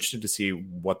I would be interested to see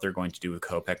what they're going to do with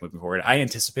Kopech moving forward. I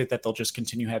anticipate that they'll just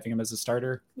continue having him as a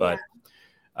starter, but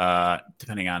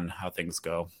depending on how things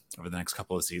go over the next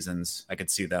couple of seasons, I could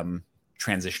see them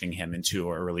transitioning him into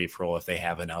a relief role if they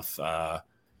have enough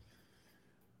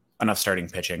starting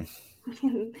pitching.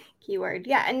 Keyword.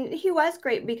 Yeah. And he was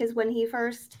great, because when he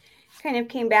first kind of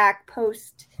came back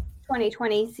post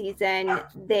 2020 season,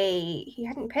 he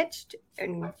hadn't pitched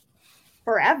in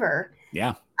forever.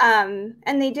 Yeah. And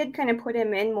they did kind of put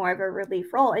him in more of a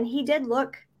relief role, and he did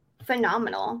look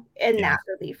phenomenal in that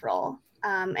relief role.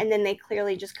 And then they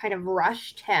clearly just kind of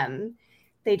rushed him.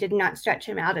 They did not stretch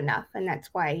him out enough, and that's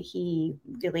why he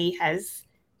really has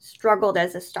struggled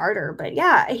as a starter. But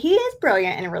yeah, he is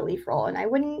brilliant in a relief role, and I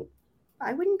wouldn't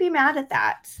be mad at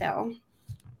that. So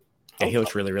yeah, he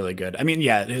looks really, really good. I mean,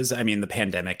 the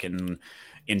pandemic and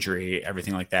injury,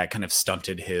 everything like that kind of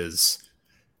stunted his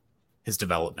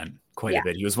development quite a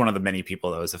bit. He was one of the many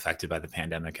people that was affected by the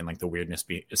pandemic, and like the weirdness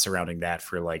surrounding that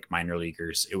for like minor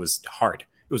leaguers. It was hard.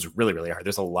 It was really, really hard.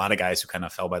 There's a lot of guys who kind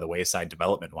of fell by the wayside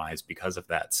development wise because of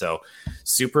that. So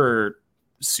super,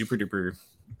 super duper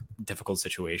difficult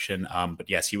situation. But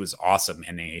yes, he was awesome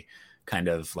in a kind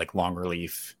of like long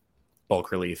relief,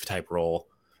 bulk relief type role.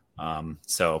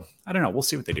 So I don't know. We'll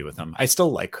see what they do with him. I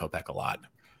still like Kopech a lot.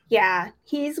 Yeah,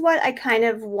 he's what I kind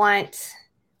of want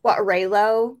what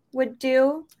Raylo would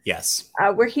do. Yes.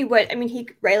 Where he would,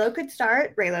 Raylo could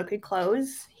start, Raylo could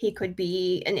close. He could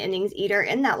be an innings eater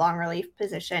in that long relief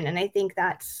position. And I think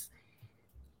that's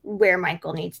where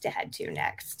Michael needs to head to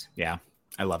next. Yeah,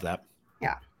 I love that.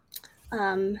 Yeah.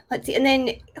 Let's see. And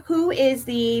then who is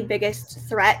the biggest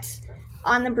threat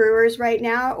on the Brewers right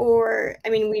now? Or,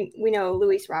 we know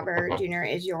Luis Robert Jr.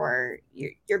 is your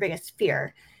biggest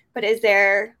fear, but is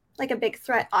there like a big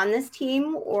threat on this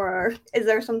team, or is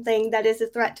there something that is a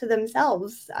threat to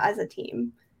themselves as a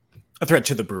team? A threat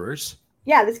to the Brewers?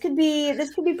 Yeah, this could be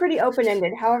pretty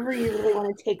open-ended, however you really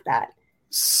want to take that.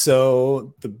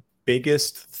 So the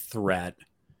biggest threat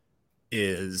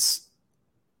is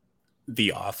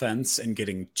the offense and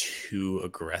getting too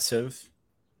aggressive,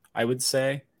 I would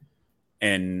say,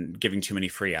 and giving too many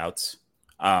free outs.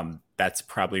 That's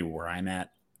probably where I'm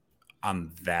at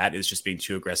on that, is just being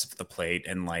too aggressive at the plate.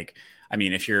 And like, I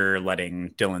mean, if you're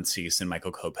letting Dylan Cease and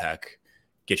Michael Kopech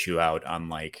get you out on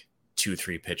like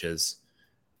 2-3 pitches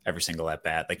every single at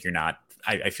bat, like you're not,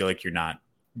 I feel like you're not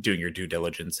doing your due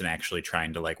diligence and actually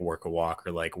trying to like work a walk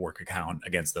or like work a count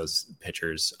against those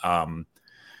pitchers.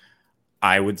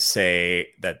 I would say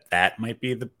that might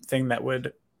be the thing that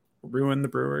would ruin the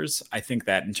Brewers. I think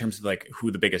that in terms of like who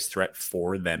the biggest threat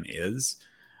for them is,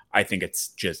 I think it's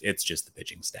just the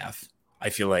pitching staff. I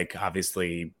feel like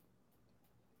obviously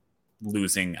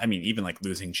even like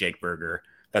losing Jake Berger,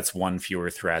 that's one fewer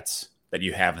threats that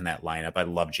you have in that lineup. I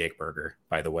love Jake Berger,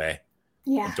 by the way.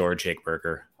 Yeah. Adore Jake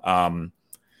Berger.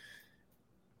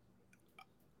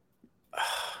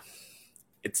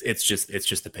 It's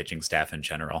just the pitching staff in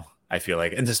general. I feel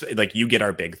like, and just like you get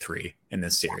our big three in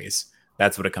this series.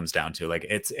 That's what it comes down to. Like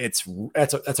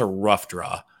that's a rough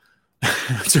draw.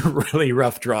 It's a really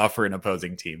rough draw for an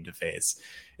opposing team to face,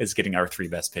 is getting our three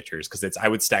best pitchers, because I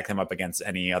would stack them up against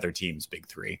any other team's big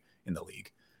three in the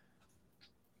league.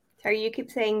 Sorry, you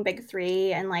keep saying big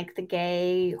three, and like the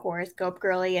gay horoscope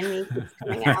girly in me keeps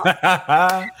coming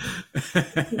out.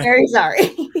 Very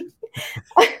sorry.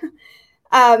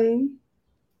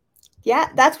 Yeah,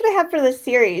 that's what I have for this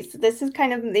series. This is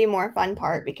kind of the more fun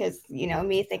part, because,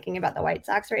 me thinking about the White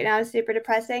Sox right now is super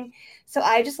depressing. So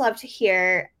I just love to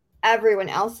hear everyone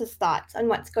else's thoughts on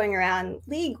what's going around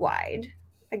league-wide.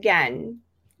 Again,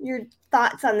 your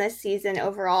thoughts on this season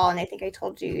overall, and I think I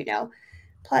told you,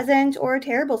 pleasant or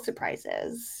terrible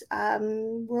surprises,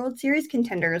 World Series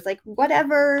contenders, like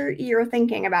whatever you're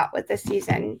thinking about with this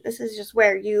season, this is just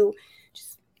where you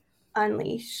just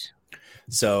unleash.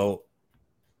 So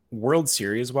World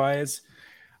Series wise,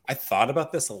 I thought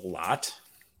about this a lot,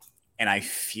 and I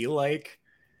feel like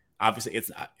obviously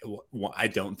I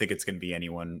don't think it's going to be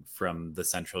anyone from the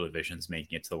Central divisions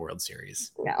making it to the World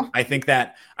Series. No. I think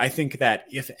that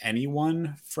if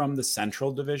anyone from the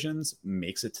Central divisions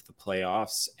makes it to the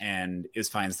playoffs and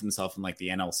finds themselves in like the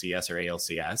NLCS or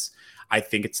ALCS, I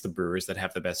think it's the Brewers that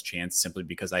have the best chance, simply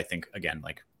because I think, again,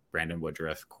 like Brandon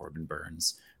Woodruff, Corbin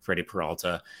Burns, Freddie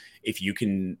Peralta, if you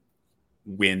can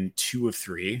win 2 of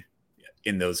 3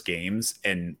 in those games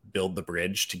and build the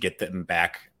bridge to get them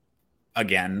back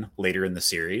again later in the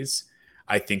series,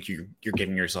 I think you're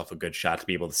giving yourself a good shot to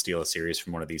be able to steal a series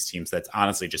from one of these teams that's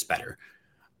honestly just better.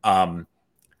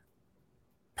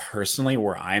 Personally,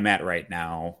 where I'm at right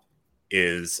now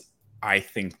is I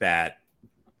think that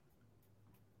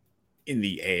in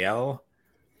the AL,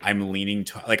 I'm leaning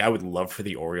to, like, I would love for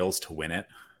the Orioles to win it.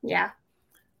 Yeah.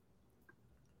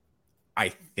 I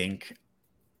think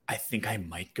I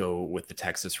might go with the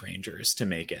Texas Rangers to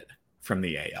make it from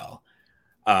the AL.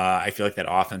 I feel like that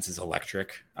offense is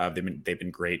electric. They've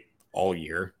been great all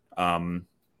year. The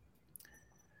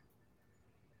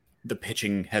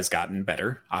pitching has gotten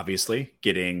better. Obviously,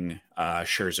 getting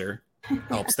Scherzer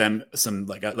helps them some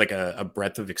like a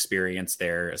breadth of experience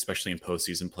there, especially in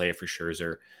postseason play for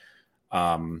Scherzer,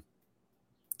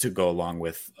 to go along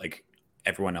with like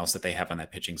everyone else that they have on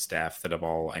that pitching staff that have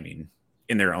all, I mean,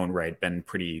 in their own right, been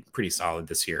pretty solid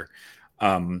this year.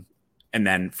 And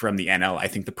then from the NL, I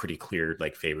think the pretty clear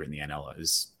like favorite in the NL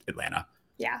is Atlanta.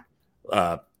 Yeah.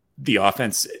 The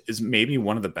offense is maybe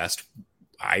one of the best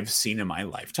I've seen in my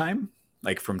lifetime,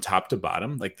 like from top to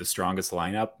bottom, like the strongest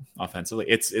lineup offensively.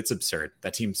 It's absurd.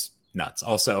 That team's nuts.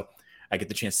 Also, I get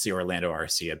the chance to see Orlando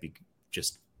Arcia be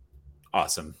just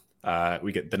awesome.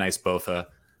 We get the nice Bofa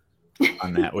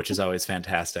on that, which is always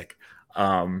fantastic.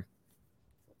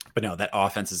 But no, that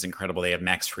offense is incredible. They have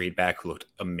Max Fried back, who looked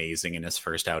amazing in his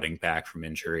first outing back from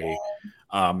injury.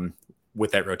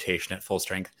 With that rotation at full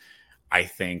strength, I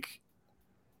think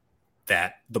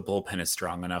that the bullpen is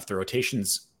strong enough. The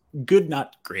rotation's good,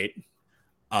 not great.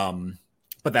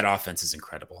 But that offense is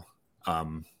incredible.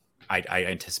 I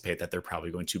anticipate that they're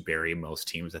probably going to bury most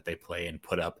teams that they play and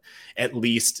put up at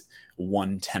least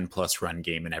 1 10-plus run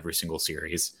game in every single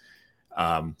series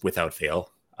without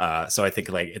fail. So I think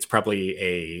like it's probably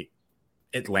a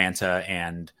Atlanta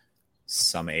and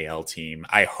some AL team.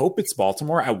 I hope it's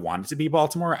Baltimore. I want it to be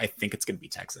Baltimore. I think it's going to be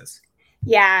Texas.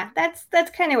 Yeah, that's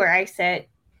kind of where I sit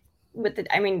with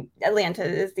I mean, Atlanta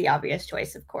is the obvious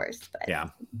choice, of course, but yeah,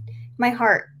 my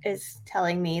heart is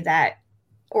telling me that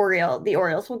the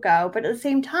Orioles will go, but at the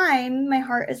same time, my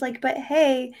heart is like, but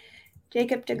hey,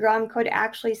 Jacob deGrom could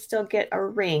actually still get a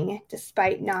ring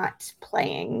despite not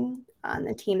playing on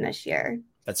the team this year.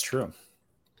 That's true.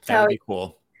 That would be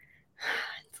cool.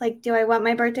 Like, do I want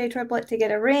my birthday triplet to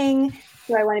get a ring?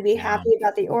 Do I want to be happy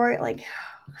about the Like,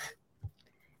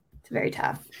 it's very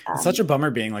tough. It's such a bummer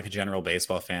being like a general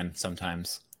baseball fan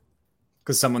sometimes,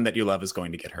 because someone that you love is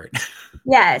going to get hurt.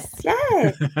 Yes.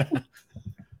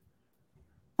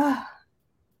 Oh.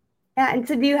 Yeah, and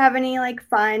so do you have any like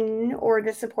fun or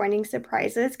disappointing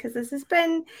surprises? Because this has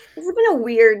been a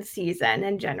weird season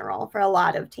in general for a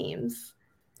lot of teams.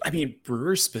 I mean,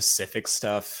 Brewers specific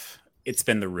stuff, it's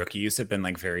been the rookies have been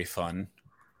like very fun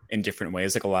in different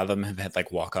ways. Like a lot of them have had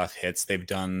like walk-off hits. They've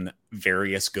done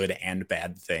various good and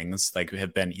bad things, like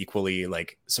have been equally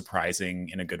like surprising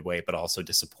in a good way, but also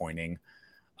disappointing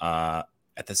at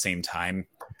the same time.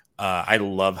 I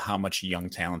love how much young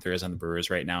talent there is on the Brewers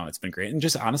right now. It's been great. And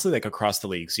just honestly, like across the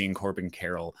league, seeing Corbin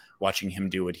Carroll, watching him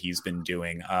do what he's been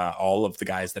doing, all of the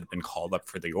guys that have been called up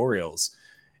for the Orioles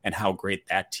and how great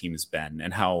that team's been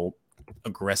and how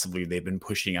aggressively they've been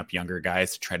pushing up younger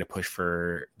guys to try to push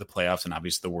for the playoffs and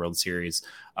obviously the World Series.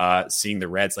 Seeing the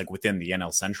Reds like within the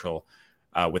NL Central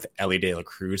with Ellie De La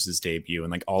Cruz's debut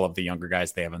and like all of the younger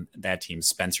guys they have on that team,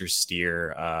 Spencer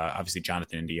Steer, obviously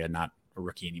Jonathan India, not a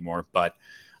rookie anymore, but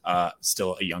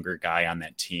still a younger guy on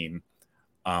that team.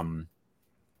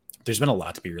 There's been a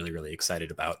lot to be really, really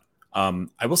excited about.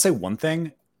 I will say one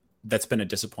thing that's been a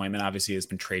disappointment, obviously, has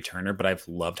been Trey Turner, but I've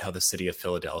loved how the city of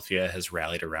Philadelphia has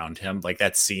rallied around him. Like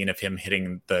that scene of him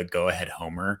hitting the go-ahead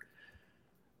homer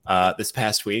this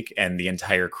past week and the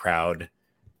entire crowd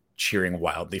cheering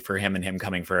wildly for him and him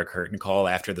coming for a curtain call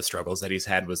after the struggles that he's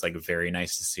had was like very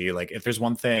nice to see. Like if there's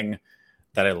one thing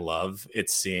that I love,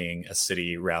 it's seeing a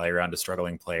city rally around a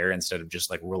struggling player instead of just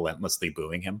like relentlessly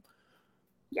booing him.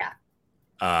 Yeah.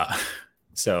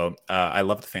 So I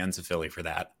love the fans of Philly for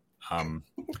that.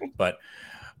 But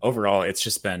overall, it's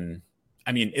just been,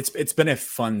 I mean, it's been a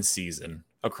fun season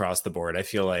across the board. I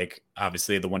feel like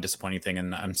obviously the one disappointing thing,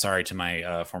 and I'm sorry to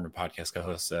my former podcast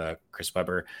co-host, Chris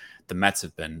Webber, the Mets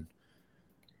have been,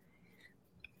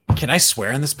 can I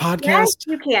swear on this podcast? Yes,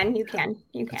 you can.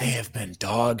 They have been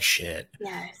dog shit.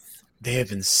 Yes. They have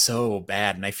been so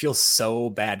bad. And I feel so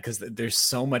bad because there's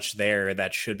so much there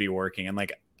that should be working. And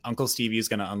like Uncle Stevie is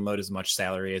going to unload as much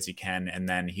salary as he can. And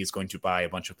then he's going to buy a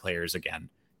bunch of players again.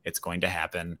 It's going to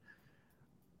happen.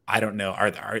 I don't know.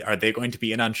 Are they going to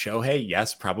be in on Shohei?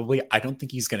 Yes, probably. I don't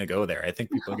think he's going to go there. I think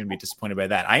people are going to be disappointed by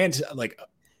that.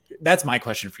 That's my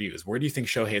question for you is where do you think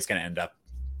Shohei is going to end up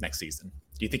next season?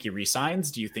 Do you think he resigns?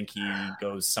 Do you think he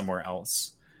goes somewhere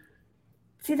else?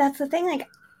 See, that's the thing. Like,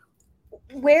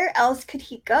 where else could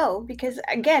he go? Because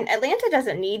again, Atlanta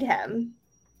doesn't need him.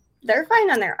 They're fine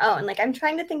on their own. Like, I'm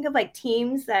trying to think of like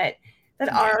teams that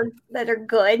are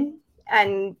good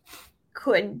and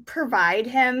could provide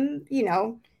him, you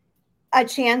know, a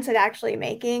chance at actually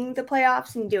making the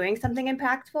playoffs and doing something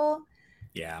impactful.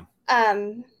 Yeah.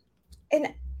 And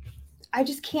I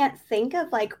just can't think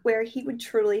of like where he would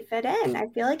truly fit in. I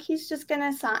feel like he's just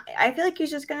gonna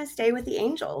stay with the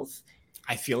Angels.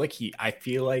 I feel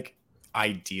like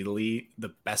ideally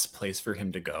the best place for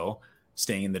him to go,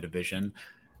 staying in the division,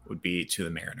 would be to the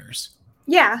Mariners.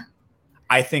 Yeah.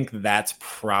 I think that's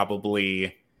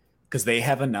probably because they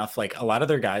have enough, like a lot of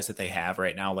their guys that they have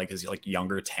right now, like is like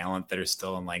younger talent that are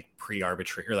still in like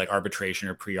arbitration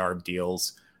or pre-arb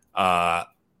deals.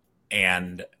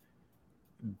 And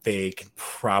they can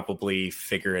probably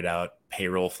figure it out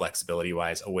payroll flexibility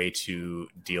wise, a way to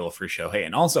deal for Shohei.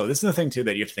 And also this is the thing too,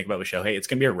 that you have to think about with Shohei. It's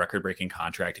going to be a record breaking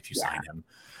contract if you sign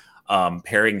him.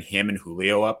 Pairing him and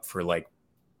Julio up for like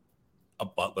a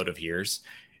buttload of years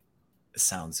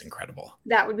sounds incredible.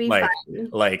 That would be fun.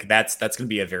 Like that's going to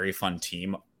be a very fun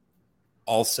team.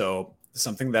 Also,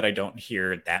 something that I don't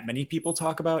hear that many people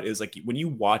talk about is like when you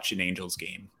watch an Angels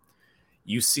game,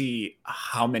 you see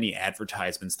how many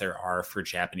advertisements there are for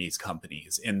Japanese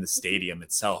companies in the stadium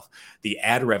itself. The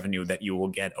ad revenue that you will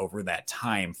get over that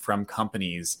time from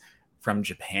companies from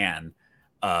Japan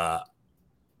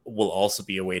will also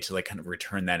be a way to like kind of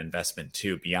return that investment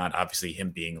too, beyond obviously him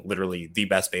being literally the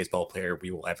best baseball player we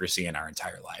will ever see in our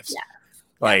entire lives. Yeah.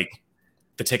 Like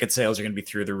the ticket sales are going to be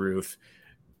through the roof.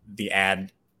 The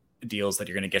ad deals that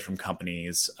you're going to get from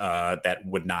companies that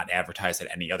would not advertise at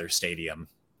any other stadium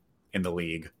in the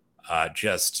league.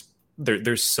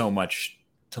 There's so much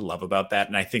to love about that.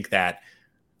 And I think that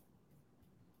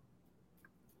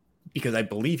because I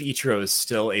believe Ichiro is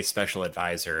still a special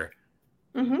advisor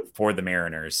for the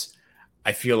Mariners,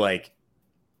 I feel like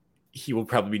he will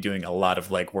probably be doing a lot of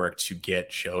legwork to get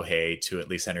Shohei to at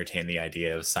least entertain the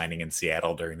idea of signing in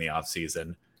Seattle during the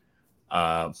offseason.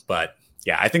 But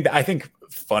yeah, I think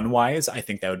fun-wise, I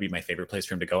think that would be my favorite place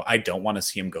for him to go. I don't want to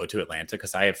see him go to Atlanta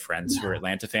because I have friends who are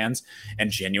Atlanta fans,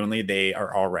 and genuinely, they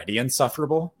are already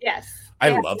insufferable. Yes.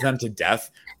 I love them to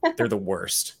death. They're the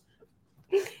worst.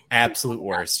 Absolute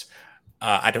worst.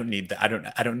 I don't need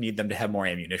that. I don't need them to have more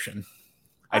ammunition.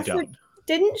 Also, I don't.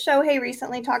 Didn't Shohei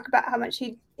recently talk about how much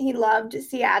he loved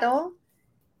Seattle?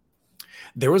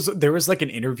 There was like an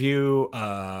interview,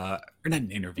 or not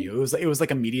an interview. It was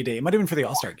like a media day. It might have been for the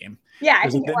All-Star game. Yeah,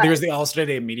 there was the All-Star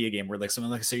Day media game where like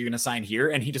someone like, so you're gonna sign here,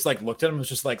 and he just like looked at him, was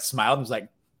just like smiled, and was like,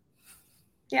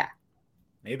 yeah,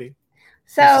 maybe.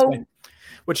 So,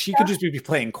 which he could just be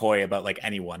playing coy about like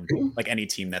anyone, like any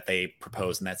team that they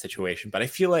propose in that situation. But I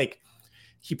feel like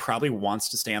he probably wants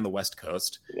to stay on the West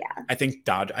Coast. Yeah, I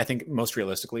think most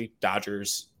realistically,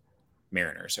 Dodgers,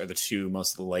 Mariners are the two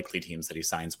most likely teams that he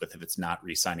signs with if it's not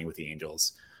re-signing with the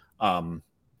Angels.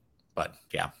 But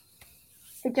yeah.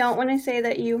 I don't want to say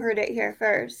that you heard it here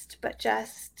first, but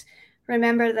just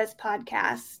remember this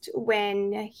podcast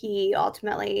when he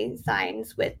ultimately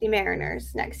signs with the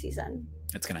Mariners next season.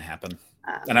 It's going to happen.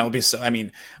 And I will be so, I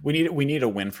mean, we need a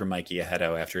win for Mikey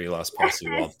Ahedo after he lost Paul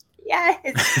Sewald.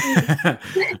 Yes.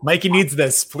 Mikey needs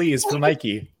this, please, for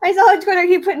Mikey. I saw on Twitter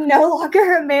he put no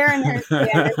longer a Mariners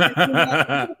fan.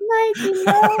 Mikey,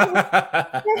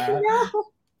 no.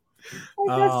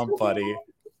 Oh, buddy.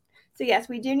 So yes,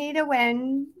 we do need a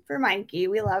win for Mikey.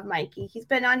 We love Mikey. He's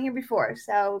been on here before,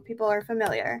 so people are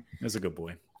familiar. He's a good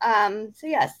boy. So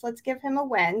yes, let's give him a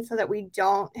win so that we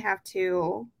don't have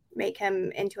to make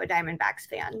him into a Diamondbacks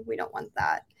fan. We don't want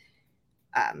that.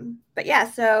 But yeah,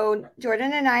 so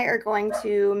Jordan and I are going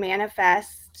to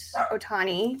manifest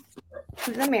Ohtani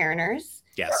to the Mariners.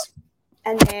 Yes.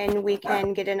 And then we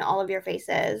can get in all of your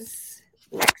faces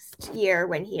next year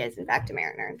when he is in fact a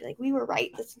Mariner and be like, we were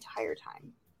right this entire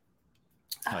time.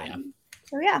 Oh yeah.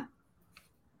 So yeah.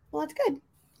 Well, that's good.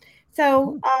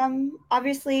 So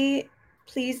obviously,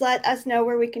 please let us know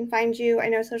where we can find you. I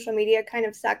know social media kind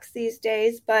of sucks these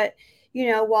days, but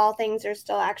while things are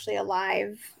still actually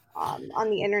alive on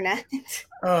the internet.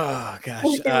 Oh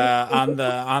gosh. On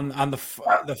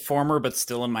the former but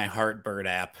still in my heart Bird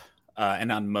app.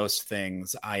 And on most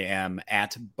things, I am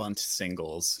at Bunt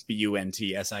Singles,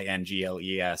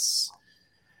 BUNTSINGLES.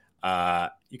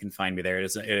 You can find me there.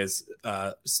 It is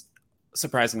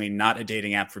surprisingly not a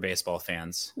dating app for baseball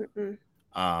fans,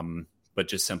 but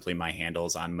just simply my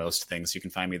handles on most things. You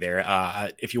can find me there.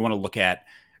 If you want to look at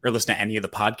or listen to any of the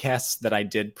podcasts that I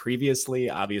did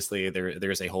previously, obviously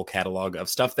there's a whole catalog of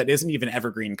stuff that isn't even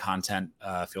evergreen content.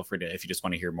 Feel free to, if you just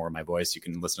want to hear more of my voice, you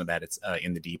can listen to that. It's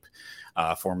In the Deep,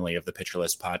 formerly of the Pitcher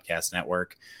List Podcast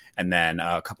Network, and then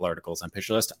a couple articles on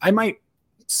Pitcher List. I might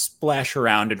splash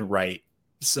around and write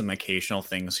some occasional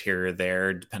things here or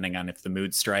there, depending on if the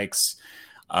mood strikes.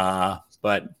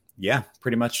 But yeah,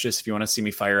 pretty much just if you want to see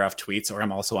me fire off tweets, or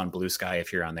I'm also on Blue Sky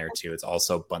if you're on there too. It's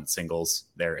also Bunt Singles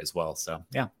there as well. So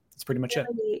yeah, that's pretty much it.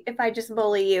 If I just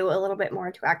bully you a little bit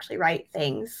more to actually write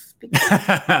things, because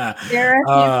there are a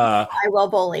few I will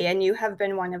bully, and you have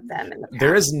been one of them in the past.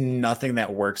 There is nothing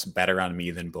that works better on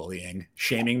me than bullying.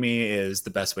 Shaming me is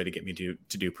the best way to get me to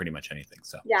do pretty much anything.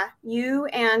 So yeah, you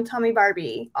and Tommy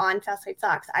Barbie on Southside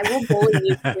Sox, I will bully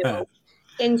you too.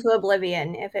 Into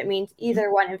oblivion if it means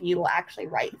either one of you will actually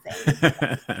write things.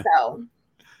 So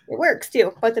it works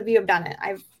too. Both of you have done it.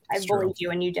 I've bullied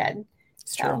you and you did.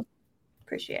 It's true.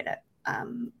 Appreciate it.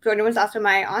 Jordan was also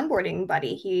my onboarding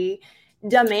buddy. He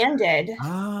demanded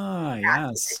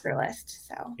yes the list.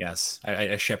 So yes,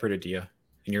 I shepherded you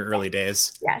in your early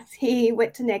days. Yes, he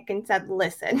went to Nick and said,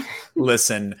 listen,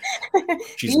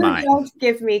 she's mine. Don't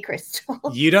give me Crystal.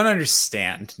 You don't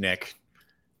understand, Nick.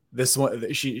 This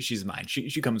one, she's mine.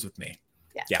 She comes with me.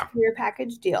 Yes, yeah. We're a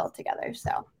package deal together.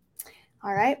 So,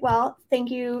 all right. Well, thank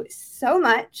you so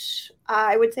much.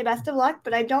 I would say best of luck,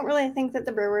 but I don't really think that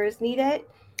the Brewers need it.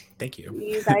 Thank you.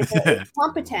 You guys are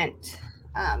competent.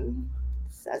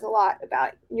 Says a lot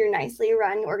about your nicely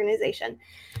run organization.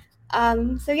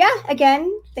 So yeah,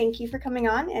 again, thank you for coming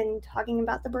on and talking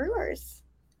about the Brewers.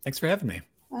 Thanks for having me.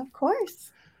 Of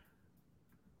course.